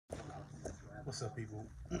What's up, people?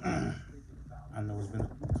 I know it's been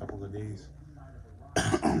a couple of days.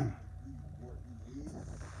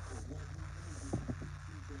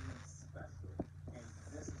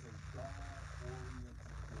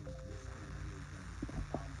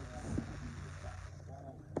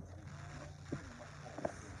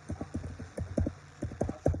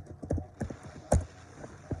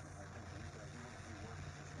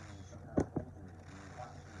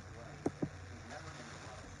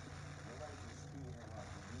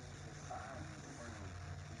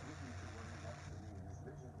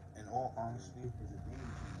 In all honesty,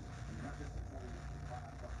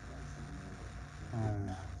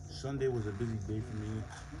 Sunday was a busy day for me,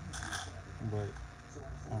 but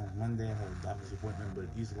Monday I had a doctor's appointment.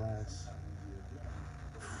 But these last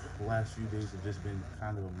few days have just been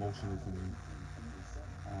kind of emotional for me.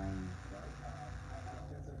 Um,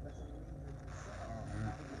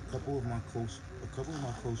 a couple of my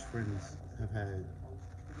close friends have had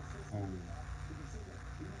um,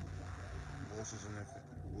 losses in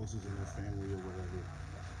losses in their family or whatever.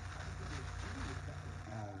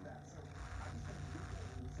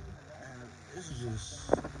 And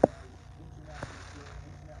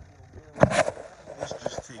it's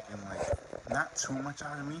just taking like not too much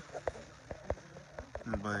out of me,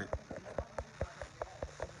 but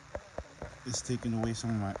it's taking away some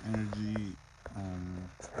of my energy. Um,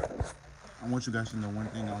 I want you guys to know one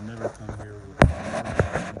thing: I'll never come here with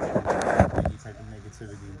any type of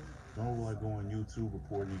negativity. Nor will I go on YouTube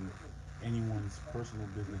reporting anyone's personal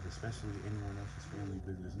business, especially anyone else's family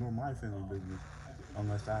business, nor my family business,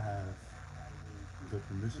 unless I have the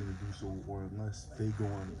permission to do so, or unless they go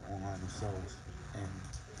online themselves and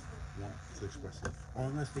want to express it, or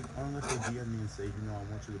unless they DM me and say,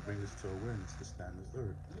 I want you to bring this to awareness, this, that, and the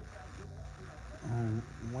third.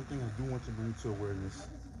 One thing I do want to bring to awareness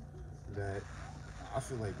that I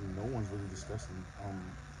feel like no one's really discussing.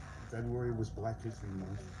 February was Black History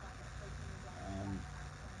Month. Um,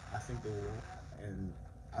 I think the law and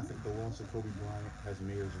I think the loss of Kobe Bryant has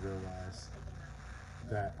made us realize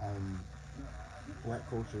that black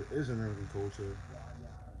culture is American culture,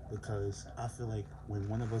 because I feel like when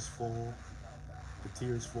one of us fall, the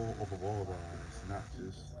tears fall off of all of our eyes, not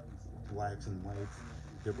just blacks and whites.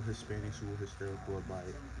 There were Hispanics who were hysterical about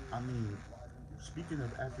it. I mean, speaking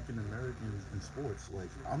of African Americans in sports, like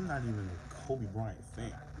I'm not even a Kobe Bryant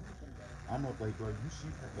fan. I'm a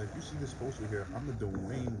you see this poster here. I'm a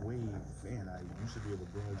Dwayne Wade fan. I used to be a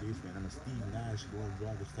LeBron James fan. I'm a Steve Nash, Goran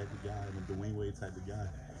Dragic type of guy. I'm a Dwayne Wade type of guy.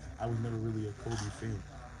 I was never really a Kobe fan,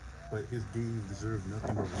 but his game deserved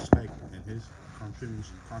nothing but respect, and his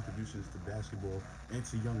contributions to basketball and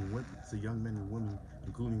to young men and women,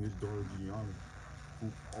 including his daughter Gianna, who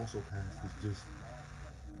also passed, is just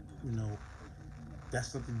you know that's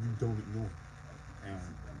something you don't ignore. And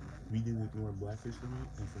we didn't ignore Black history,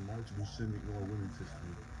 and for March we shouldn't ignore women's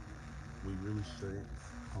history. We really shouldn't.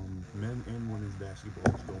 Men and women's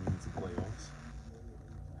basketball is going into playoffs,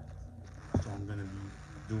 so I'm gonna be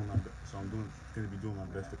doing my be- so I'm doing gonna be doing my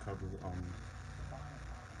best to cover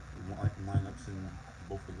lineups in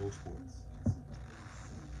both of those sports.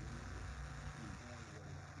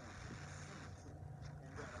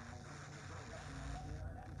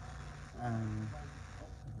 Um,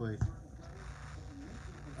 but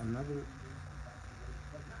another,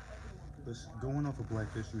 going off of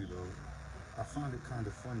Black history though, I find it kind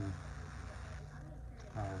of funny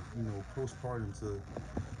how postpartum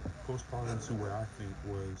to what I think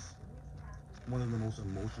was one of the most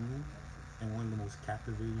emotional and one of the most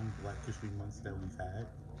captivating Black History months that we've had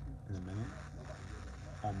in a minute.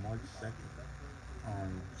 On March 2nd,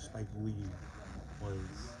 Spike Lee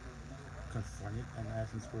was confronted at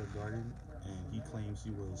Madison Square Garden, and he claims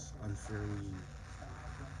he was unfairly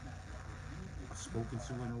spoken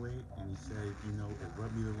to in a way, and he said, it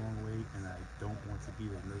rubbed me the wrong way, and I don't want to be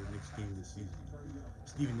at another Knicks game this season.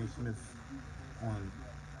 Stephen A. Smith, on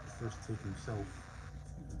First Take himself,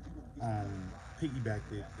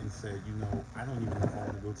 piggybacked it and said, I don't even know if I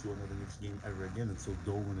want to go to another Knicks game ever again until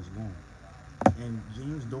Dolan is gone. And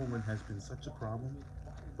James Dolan has been such a problem,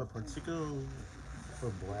 but particularly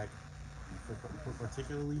for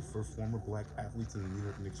particularly for former black athletes in the New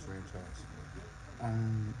York Knicks franchise.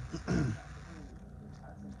 Um,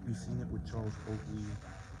 we've seen it with Charles Oakley,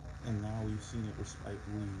 and now we've seen it with Spike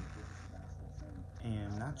Lee,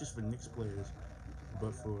 and not just for Knicks players,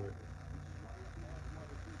 but for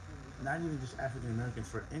not even just African Americans,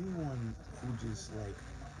 for anyone who just like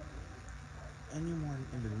anyone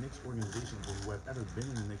in the Knicks organization or who have ever been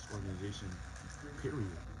in the Knicks organization, period.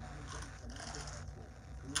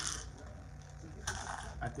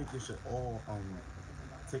 I think they should all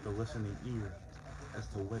take a listening ear as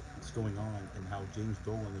to what's going on and how James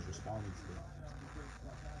Dolan is responding to it.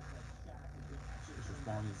 Is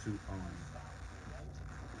responding to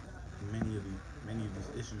many of these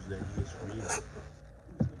issues that he has created.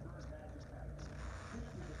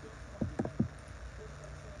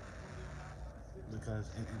 Because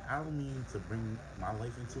and I don't mean to bring my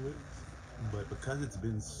life into it, but because it's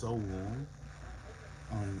been so long,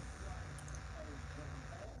 um,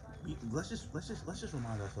 let's just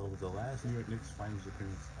remind ourselves the last New York Knicks finals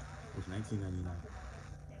appearance was 1999.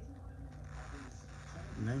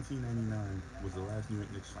 1999 was the last New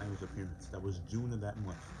York Knicks finals appearance. That was June of that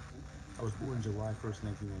month. I was born July 1st,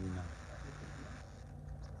 1999.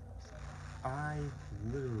 I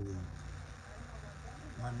literally,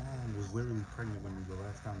 my mom was literally pregnant with me the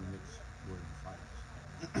last time the Knicks were in the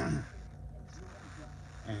finals.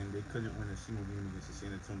 And they couldn't win a single game against the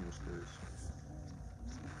San Antonio Spurs.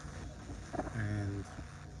 And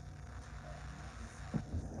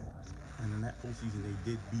in that postseason,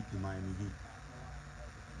 they did beat the Miami Heat.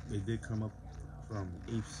 They did come up from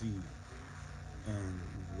 8th seed and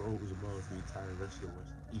rose above the entire rest of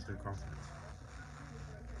the Eastern Conference.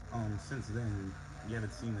 Since then, we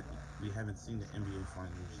haven't seen the NBA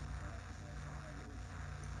Finals.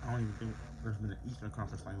 I don't even think there's been an Eastern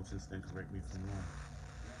Conference Final since then. Correct me if I'm wrong.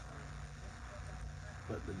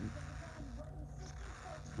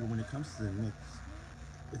 But when it comes to the Knicks,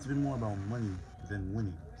 it's been more about money than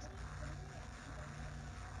winning.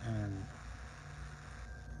 And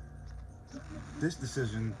this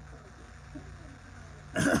decision,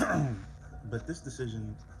 but this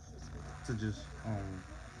decision to just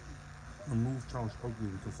remove Charles Oakley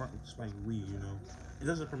and confront Spike Lee, it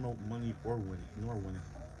doesn't promote money or winning, nor winning.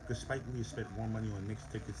 Because Spike Lee has spent more money on Knicks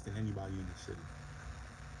tickets than anybody in the city.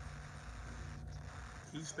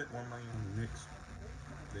 He spent more money on the Knicks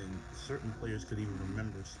than certain players could even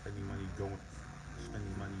remember spending money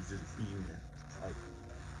just being there. Like,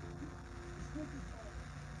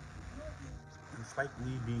 and Spike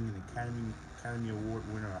Lee being an Academy Award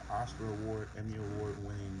winner, an Oscar Award, Emmy Award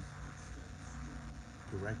winning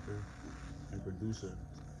director and producer.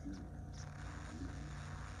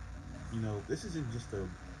 This isn't just a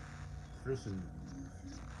person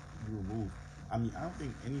you remove. I mean, I don't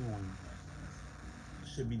think anyone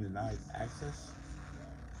should be denied access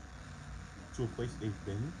to a place they've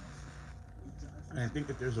been. And I think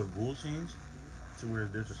if there's a rule change to where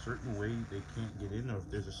there's a certain way they can't get in, or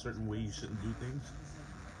if there's a certain way you shouldn't do things,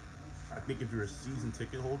 I think if you're a season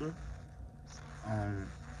ticket holder,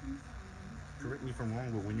 correct me if I'm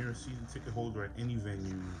wrong, but when you're a season ticket holder at any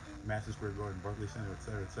venue, Madison Square Garden, Barclays Center,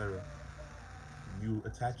 etc., you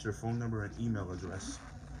attach your phone number and email address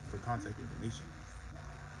for contact information.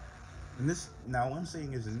 Now what I'm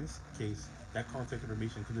saying is, in this case, that contact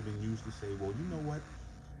information could have been used to say, well, you know what?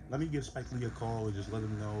 Let me give Spike Lee a call and just let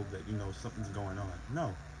him know that, something's going on.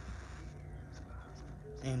 No.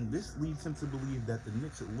 And this leads him to believe that the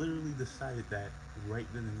Knicks literally decided that right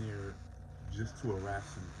then and there just to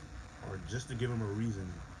harass him, or just to give him a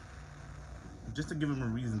reason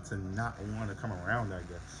to not want to come around, I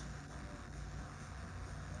guess.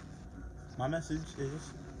 My message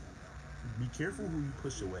is, be careful who you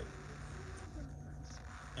push away.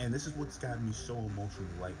 And this is what's got me so emotional.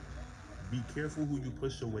 Like, be careful who you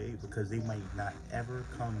push away, because they might not ever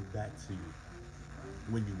come back to you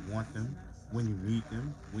when you want them, when you need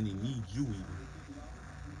them, when they need you even.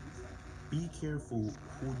 Be careful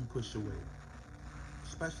who you push away,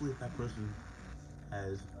 especially if that person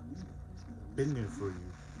has been there for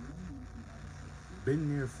you, been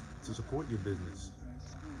there to support your business.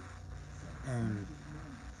 And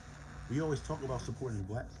you always talk about supporting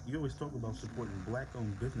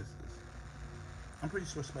black-owned businesses. I'm pretty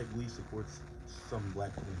sure Spike Lee supports some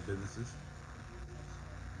black-owned businesses,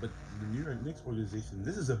 but the New York Knicks organization,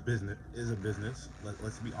 this is a business.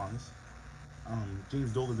 Let's be honest.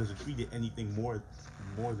 James Dolan doesn't treat it anything more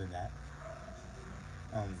than that.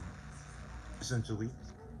 Essentially,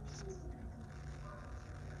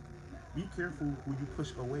 be careful who you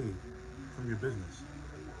push away from your business.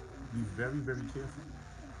 Be very, very careful,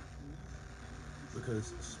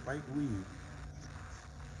 because Spike Lee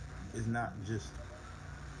is not just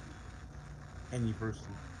any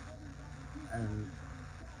person, and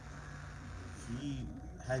he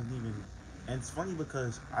hasn't even. And it's funny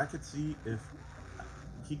because I could see if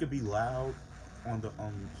he could be loud on the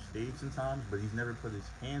stage sometimes, but he's never put his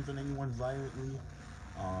hands on anyone violently.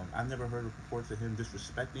 I've never heard of reports of him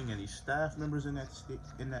disrespecting any staff members in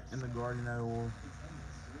the Garden at all.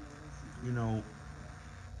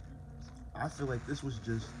 I feel like this was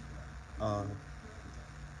just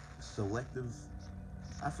selective.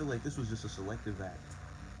 I feel like this was just a selective act.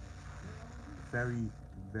 very,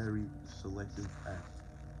 very selective act.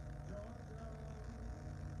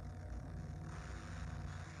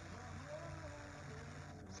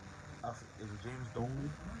 And James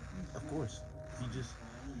Dolan, of course, he just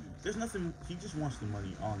there's nothing. He just wants the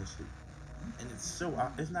money, honestly. And it's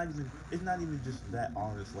not even just that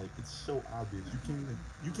honest. Like, it's so obvious.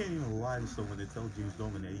 You can't even lie to someone and tell James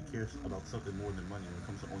Dolan that he cares about something more than money when it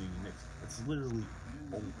comes to owning the Knicks. That's literally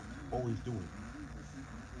all he's doing.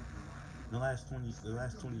 The last 20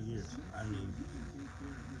 years. I mean,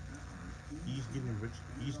 he's getting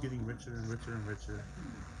richer and richer and richer.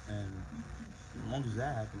 And as long as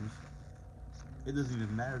that happens, it doesn't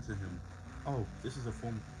even matter to him. Oh, this is a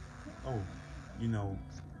former. Oh, you know,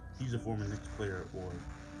 he's a former Knicks player, or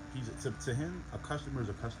to him, a customer is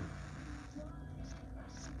a customer.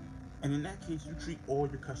 And in that case, you treat all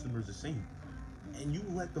your customers the same, and you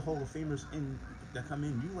let the Hall of Famers in that come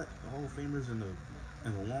in. You let the Hall of Famers and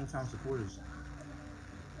the longtime supporters,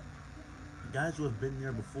 guys who have been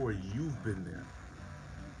there before you've been there.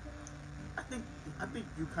 I think I think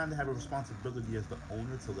you kind of have a responsibility as the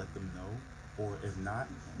owner to let them know, or if not,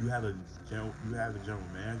 you have a general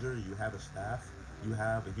manager, you have a staff, you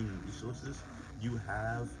have a human resources, you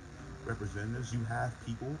have representatives, you have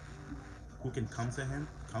people who can come to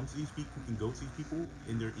these people, who can go to these people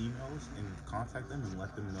in their emails and contact them and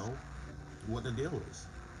let them know what the deal is.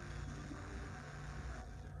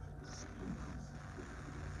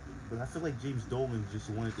 But I feel like James Dolan just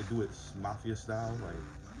wanted to do it mafia style. Like,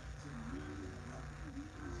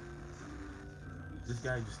 this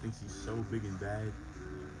guy just thinks he's so big and bad,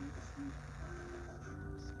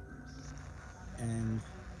 and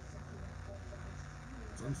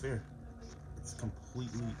it's unfair. It's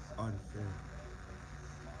completely unfair.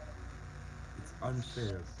 It's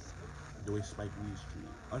unfair the way Spike Lee is treated.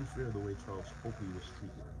 Unfair the way Charles Oakley was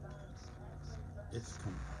treated. It's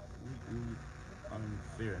completely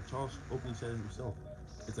unfair. And Charles Oakley said it himself.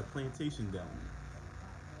 It's a plantation down there.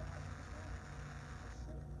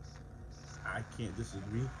 I can't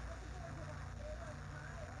disagree.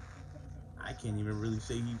 I can't even really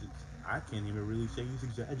say he's. I can't even really say he's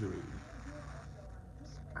exaggerating.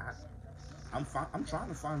 I, I'm trying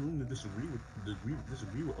to find room to disagree with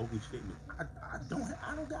Oakley's statement. I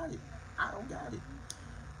don't got it. I don't got it.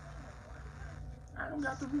 I don't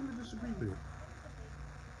got the room to disagree with it.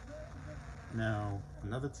 Now,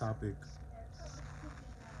 another topic.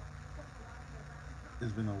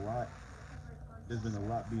 There's been a lot. There's been a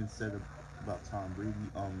lot being said about Tom Brady.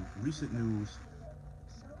 Recent news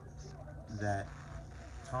that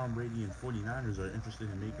Tom Brady and 49ers are interested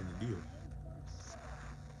in making a deal.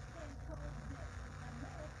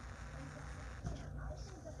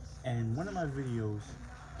 And one of my videos,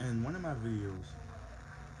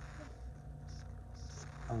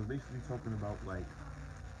 I was basically talking about like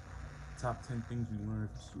top 10 things we learned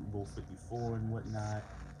from Super Bowl 54 and whatnot.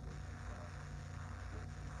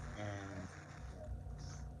 And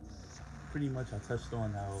pretty much I touched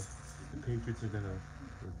on how the Patriots are gonna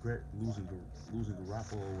regret losing to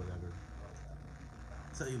Garoppolo or whatever.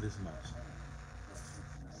 I'll tell you this much: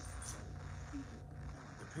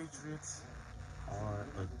 the Patriots are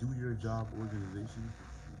a do-your-job organization,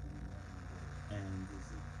 and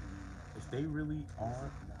if they really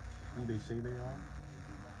are who they say they are,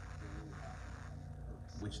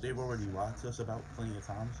 which they've already lied to us about plenty of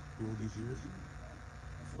times through all these years,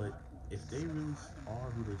 but if they really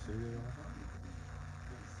are who they say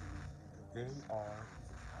they are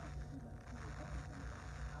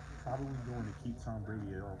probably going to keep Tom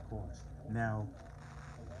Brady at all costs. Now,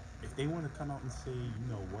 if they want to come out and say, you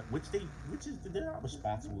know what, they're not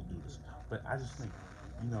responsible to do this, but I just think,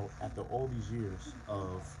 after all these years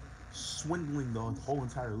of swindling the whole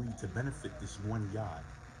entire league to benefit this one guy,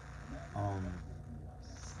 um,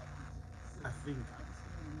 I think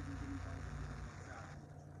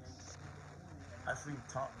I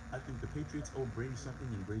think the Patriots owe Brady something,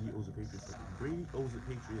 and Brady owes the Patriots something. Brady owes the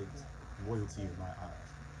Patriots loyalty in my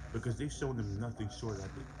eyes because they've shown him nothing short of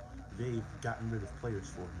it. They've gotten rid of players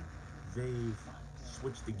for him. They've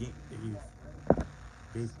switched the game.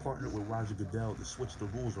 They've partnered with Roger Goodell to switch the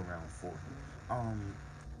rules around for him.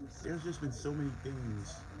 There's just been so many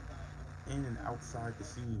things in and outside the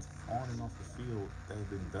scenes, on and off the field, that have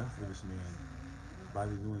been done for this man by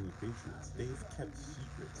the New England Patriots. They've kept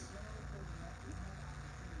secrets.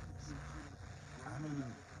 I mean,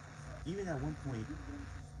 even at one point,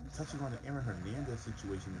 touching on the Aaron Hernandez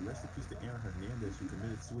situation, and rest in peace to Aaron Hernandez, who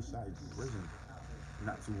committed suicide in prison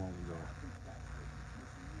not too long ago.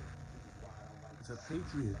 The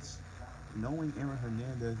Patriots, knowing Aaron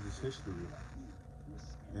Hernandez's history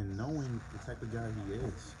and knowing the type of guy he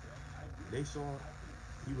is, they saw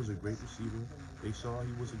He was a great receiver. They saw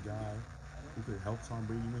he was a guy who could help Tom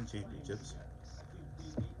Brady win championships.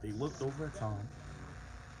 They looked over at Tom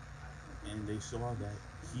and they saw that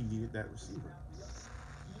he needed that receiver.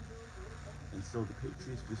 And so the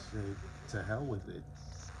Patriots just said, to hell with it.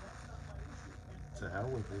 To hell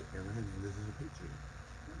with it. Aaron Hernandez is a Patriot.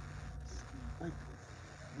 Like,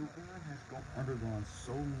 Aaron has undergone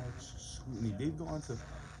so much scrutiny. They've gone to,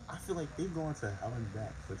 I feel like they've gone to hell and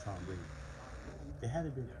back for Tom Brady. They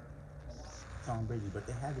hadn't been Tom Brady, but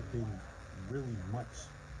they hadn't been really much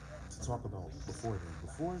to talk about before then.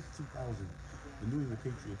 Before 2000, the New England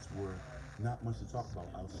Patriots were not much to talk about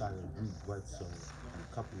outside of Drew Bledsoe and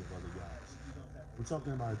a couple of other guys. We're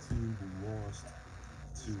talking about a team who lost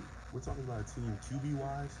to, we're talking about a team QB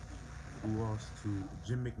wise who lost to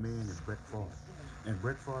Jim McMahon and Brett Favre. And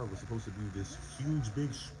Brett Favre was supposed to be this huge,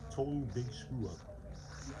 total big screw up.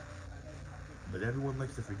 But everyone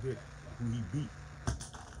likes to forget who he beat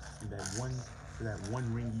for that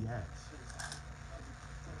one ring he has.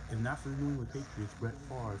 If not for the New England Patriots, Brett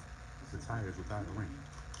Favre retires without a ring.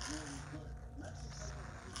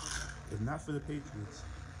 If not for the Patriots,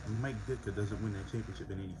 Mike Ditka doesn't win that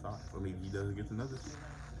championship in '85, or maybe he does against another team.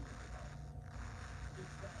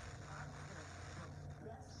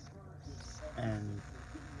 And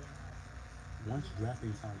once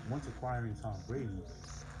acquiring Tom Brady,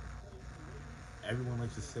 everyone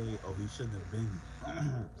likes to say, "Oh, he shouldn't have been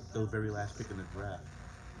the very last pick in the draft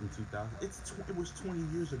in 2000." It was 20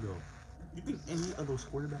 years ago. You think any of those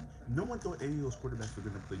quarterbacks? No one thought any of those quarterbacks were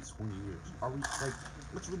going to play 20 years. Are we like?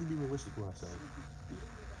 Let's really be realistic with ourselves.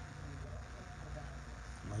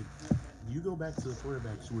 Like, you go back to the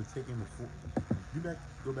quarterbacks who were taken before.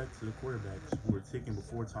 Go back to the quarterbacks who were taken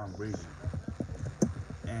before Tom Brady,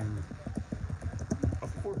 and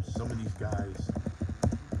of course, some of these guys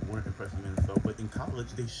weren't impressive in the NFL, but in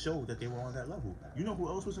college they showed that they were on that level. You know who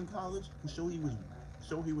else was in college who showed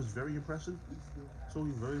he was very impressive? So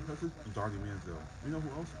he's very impressive. Darby Manziel. You know who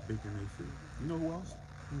else? Baker Mayfield. You know who else?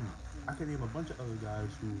 I can name a bunch of other guys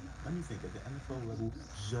who, let me think, at the NFL level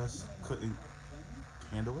just couldn't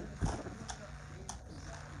handle it.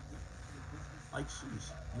 Like,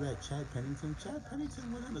 sheesh, you had Chad Pennington. Chad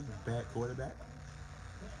Pennington wasn't a bad quarterback.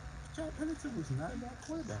 Chad Pennington was not a bad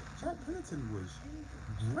quarterback. Chad Pennington was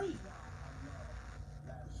great.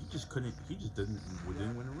 He just didn't win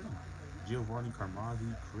a ring. Giovanni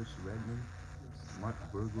Carmazzi, Chris Redman, Mark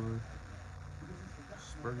Burglar,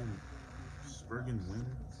 Spurgeon Wynn.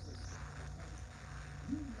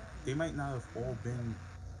 They might not have all been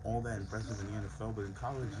all that impressive in the NFL, but in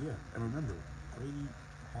college, yeah. And remember,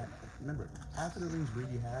 half of the rings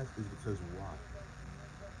Brady has is because why?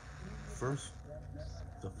 First,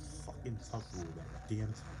 the fucking tuck rule, that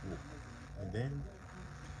damn tuck rule. And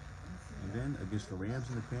then against the Rams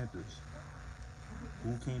and the Panthers,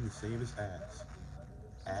 who came to save his ass?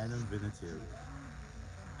 Adam Vinatieri.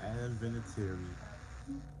 Adam Vinatieri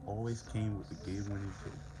always came with the game-winning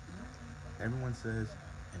kick. Everyone says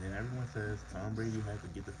Tom Brady had to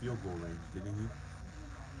get the field goal range, didn't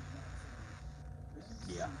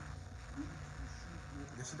he? Yeah.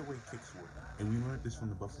 This is the way kicks work, and we learned this from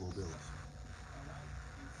the Buffalo Bills.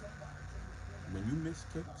 When you miss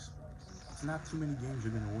kicks, it's not too many games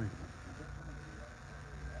you're gonna win.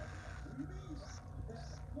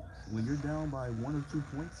 When you're down by 1 or 2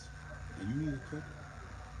 points and you need a kick,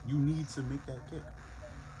 you need to make that kick.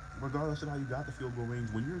 Regardless of how you got the field goal range,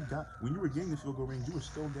 when you were getting the field goal range, you were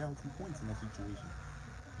still down 2 points in that situation.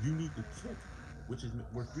 You need the kick, which is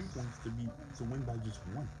worth 3 points to win by just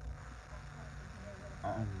 1.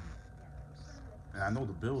 And I know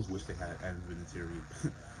the Bills wish they had Adam Vinatieri,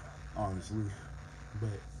 honestly,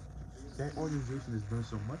 but that organization has done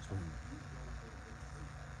so much for him.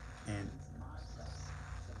 And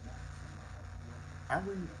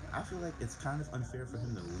I feel like it's kind of unfair for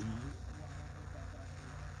him to leave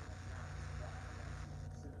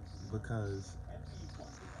because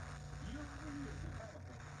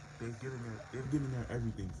they've given their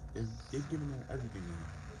everything. They've given their everything to him.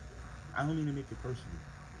 I don't mean to make it personal,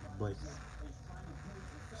 but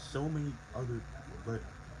so many other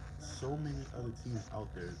teams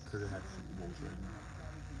out there could have had Super Bowls right now.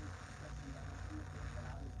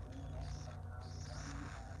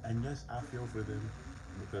 And yes, I feel for them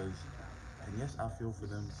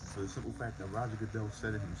for the simple fact that Roger Goodell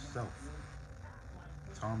said it himself.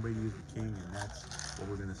 Tom Brady is the king, and that's what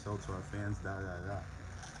we're gonna sell to our fans. Da da da.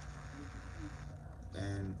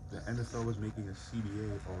 And the NFL is making a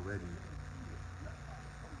CBA already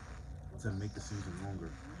to make the season longer.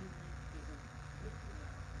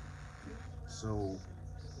 So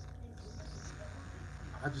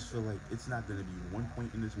I just feel like it's not going to be one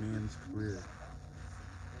point in this man's career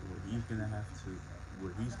where he's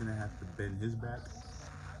gonna have to bend his back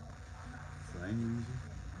for any reason,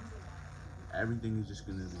 everything is just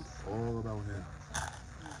gonna be all about him.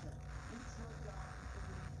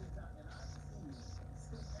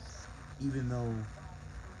 Even though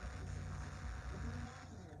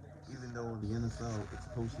in the NFL it's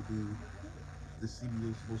supposed to be the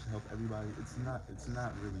CBA is supposed to help everybody, it's not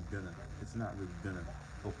really gonna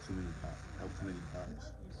help too many guys.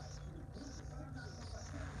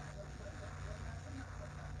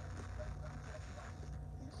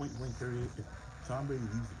 Point blank period, if Tom Brady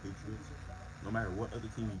leaves the Patriots, no matter what other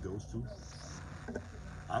team he goes to,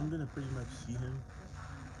 I'm gonna pretty much see him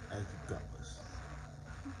as gutless.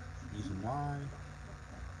 Reason why,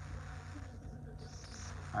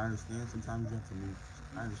 I understand sometimes you have to move.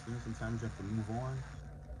 I understand sometimes you have to move on,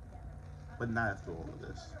 but not after all of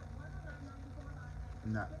this.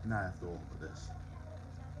 Not after all of this.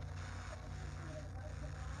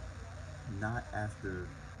 Not after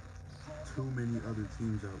too many other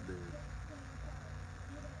teams out there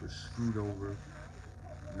were screwed over.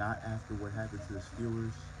 Not after what happened to the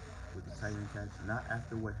Steelers with the tight end catch. Not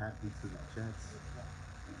after what happened to the Jets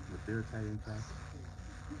with their tight end catch.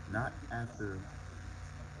 Not after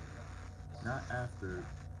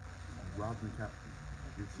Rob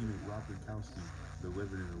your teammate Rob Gronkowski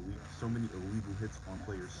delivered so many illegal hits on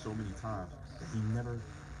players so many times that he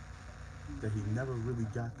never really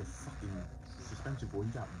got the fucking suspension for. He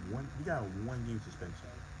got a 1 game suspension.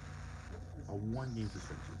 A 1 game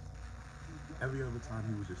suspension. Every other time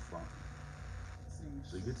he was just flopping.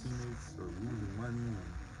 So your teammates are losing money,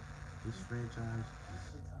 and this franchise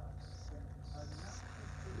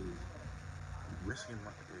is risking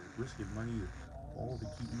money all to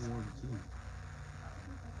keep you on the team.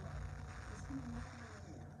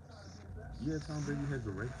 Yeah, Tom Brady has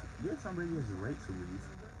the right. Tom Brady has the right to leave.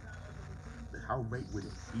 But how right would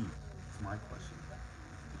it be? It's my question.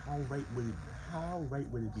 How right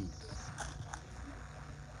would it be?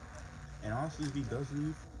 And honestly, if he does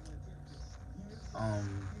leave,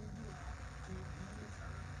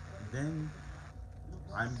 then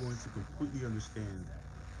I'm going to completely understand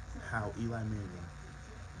how Eli Manning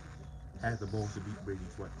had the balls to beat Brady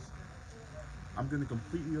twice. I'm going to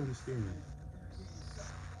completely understand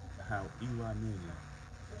how Eli Manning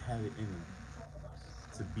had it in him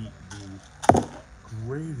to beat the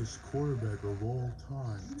greatest quarterback of all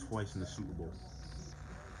time twice in the Super Bowl.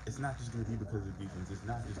 It's not just going to be because of defense. It's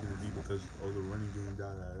not just going to be because of the running game,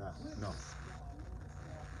 No.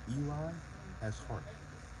 Eli has heart.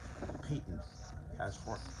 Peyton has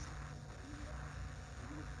heart.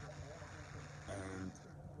 And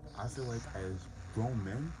I feel like as grown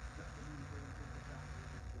men,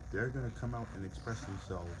 they're going to come out and express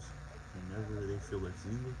themselves whenever they feel it's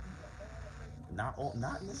needed. Not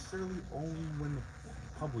necessarily only when the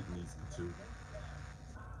public needs them to,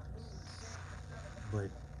 but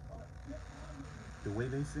the way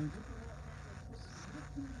they think,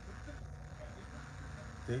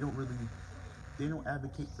 they don't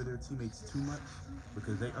advocate for their teammates too much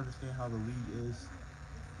because they understand how the league is,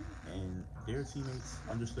 and their teammates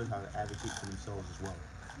understood how to advocate for themselves as well.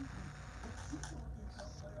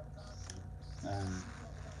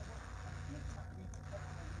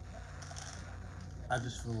 I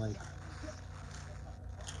just feel like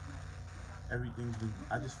everything's been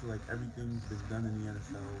done in the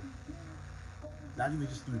NFL. Not even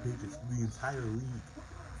just through the Patriots, the entire league,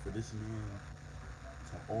 for this man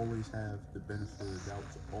to always have the benefit of the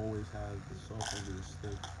doubt, to always have the soft end of the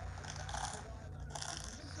stick.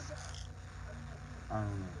 I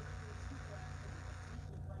don't know.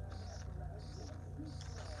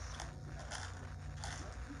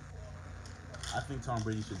 I think Tom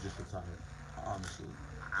Brady should just retire. Honestly,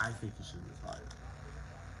 I think he should retire.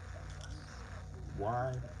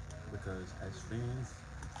 Why? Because as fans,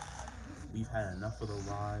 we've had enough of the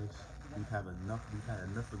lies. We've had enough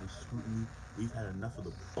of the scrutiny. We've had enough of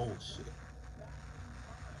the bullshit.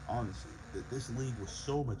 Honestly, this league was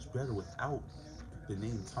so much better without the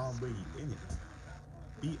name Tom Brady in it.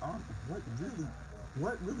 Be honest,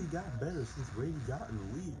 what really got better since Brady got in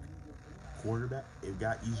the league? Quarterback. It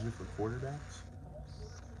got easier for quarterbacks.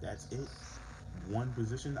 That's it. One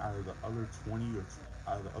position out of the other 20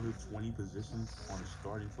 positions on a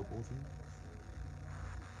starting football team.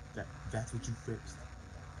 That's what you fixed.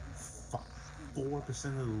 4%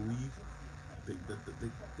 of the league.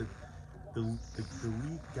 The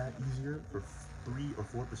league got easier for 3 or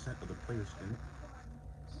 4% of the players in it.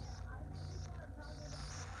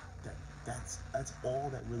 That's all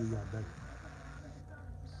that really got better.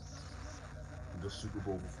 The Super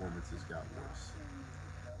Bowl performances got worse,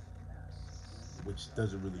 which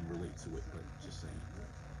doesn't really relate to it, but just saying.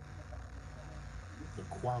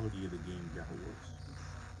 the quality of the game got worse.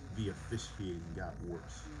 The officiating got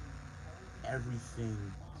worse. Everything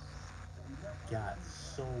got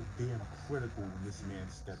so damn critical when this man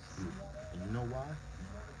stepped through. And you know why?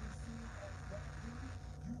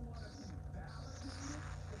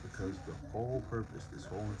 Because the whole purpose, this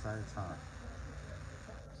whole entire time,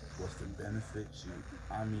 was to benefit you.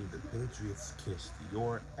 I mean, the Patriots kissed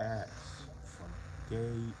your ass from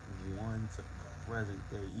day one to present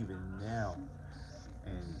day, even now.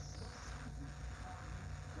 And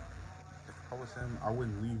if I was him, I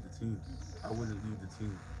wouldn't leave the team. I wouldn't leave the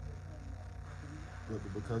team. But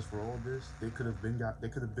because for all this, they could have been got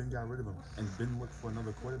rid of him and been looked for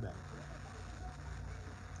another quarterback.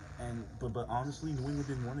 And but honestly, New England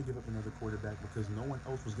didn't want to give up another quarterback because no one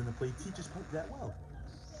else was gonna play teacher's pet that well.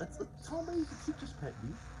 That's Tom Brady's a teacher's pet,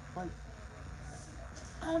 dude. Like,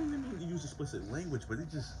 I don't even mean to use explicit language, but it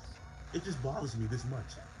just bothers me this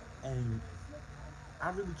much. And I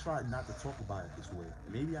really tried not to talk about it this way.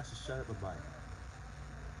 Maybe I should shut up about it.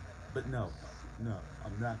 But no,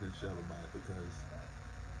 I'm not gonna shut up about it because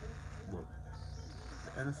look,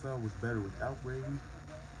 the NFL was better without Brady.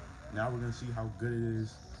 Now we're gonna see how good it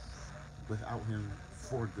is without him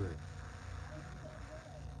for good.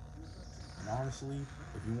 And honestly,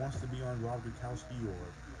 if he wants to be on Rob Gronkowski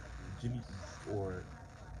or Jimmy or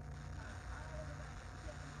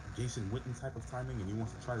Jason Witten type of timing, and he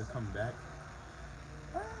wants to try to come back,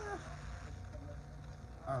 ah,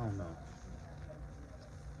 I don't know.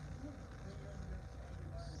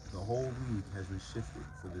 The whole league has been shifted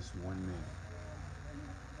for this one man.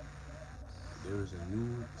 There is a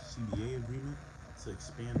new CBA agreement to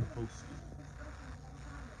expand the postseason,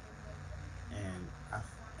 and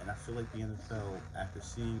I feel like the NFL, after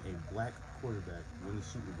seeing a black quarterback win the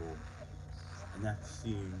Super Bowl, and after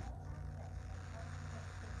seeing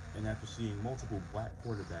multiple black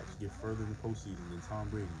quarterbacks get further in the postseason than Tom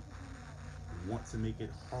Brady, want to make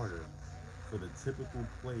it harder for the typical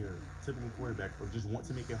quarterback, or just want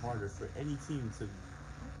to make it harder for any team to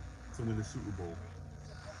win the Super Bowl.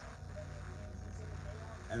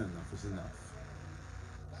 And enough is enough.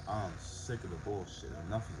 I'm sick of the bullshit.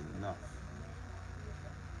 Enough is enough.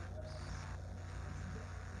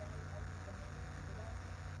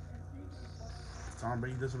 If Tom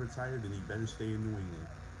Brady doesn't retire, then he better stay in New England.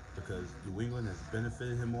 Because New England has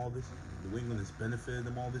benefited him all this. New England has benefited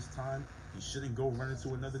him all this time. He shouldn't go run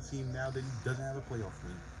into another team now that he doesn't have a playoff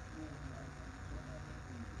ring.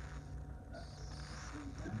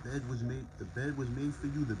 The bed was made for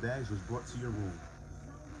you. The bags was brought to your room.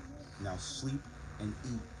 Now sleep and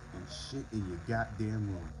eat and shit in your goddamn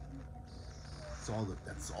room.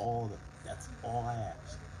 That's all I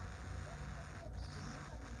ask.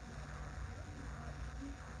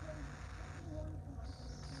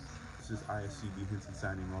 This is ISC Dee Hinton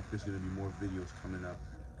signing off. There's gonna be more videos coming up,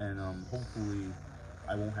 and hopefully,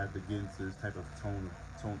 I won't have to get into this type of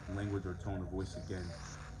language or tone of voice again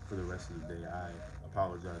for the rest of the day. I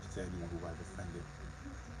apologize to anyone who I've offended.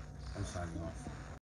 I'm signing off.